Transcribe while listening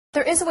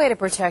There is a way to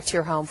protect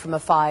your home from a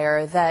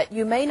fire that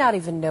you may not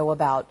even know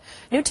about.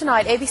 New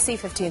tonight, ABC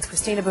 15's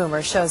Christina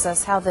Boomer shows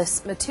us how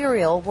this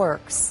material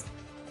works.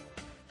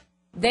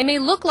 They may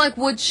look like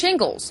wood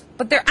shingles,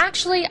 but they're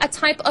actually a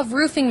type of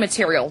roofing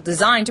material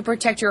designed to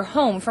protect your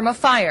home from a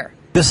fire.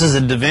 This is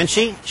a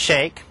DaVinci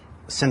shake,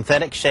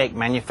 synthetic shake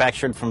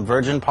manufactured from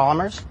virgin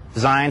polymers,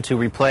 designed to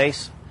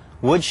replace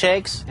wood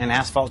shakes and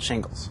asphalt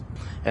shingles.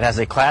 It has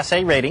a Class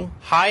A rating,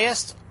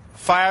 highest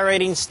fire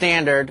rating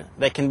standard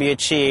that can be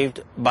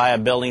achieved by a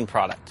building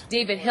product.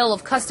 David Hill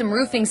of Custom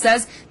Roofing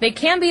says they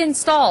can be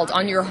installed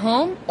on your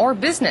home or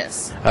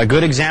business. A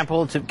good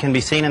example can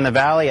be seen in the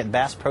valley at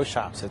Bass Pro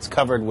Shops. It's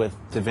covered with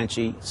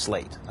DaVinci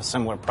slate, a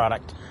similar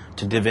product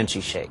to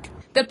DaVinci shake.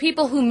 The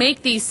people who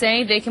make these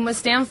say they can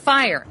withstand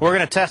fire. We're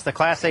going to test the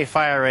Class A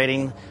fire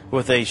rating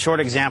with a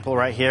short example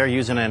right here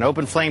using an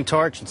open flame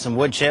torch and some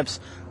wood chips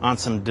on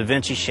some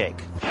DaVinci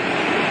shake.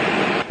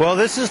 Well,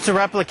 this is to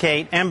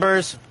replicate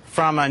embers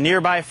from a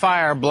nearby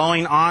fire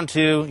blowing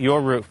onto your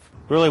roof.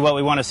 Really what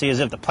we want to see is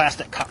if the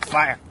plastic caught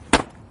fire.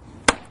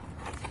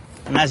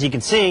 And as you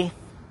can see,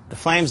 the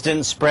flames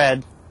didn't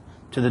spread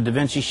to the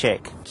DaVinci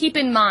shake. Keep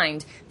in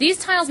mind, these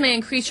tiles may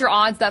increase your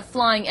odds that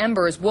flying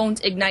embers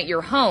won't ignite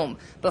your home,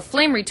 but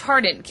flame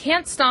retardant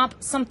can't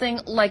stop something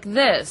like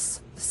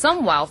this.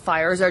 Some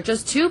wildfires are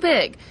just too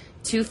big,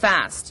 too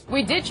fast.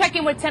 We did check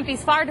in with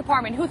Tempe's fire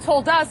department, who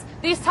told us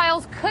these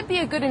tiles could be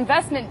a good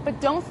investment,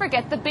 but don't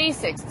forget the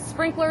basics: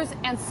 sprinklers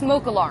and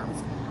smoke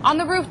alarms. On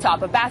the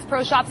rooftop of Bass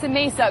Pro Shops in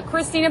Mesa,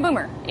 Christina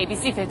Boomer,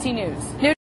 ABC 15 News.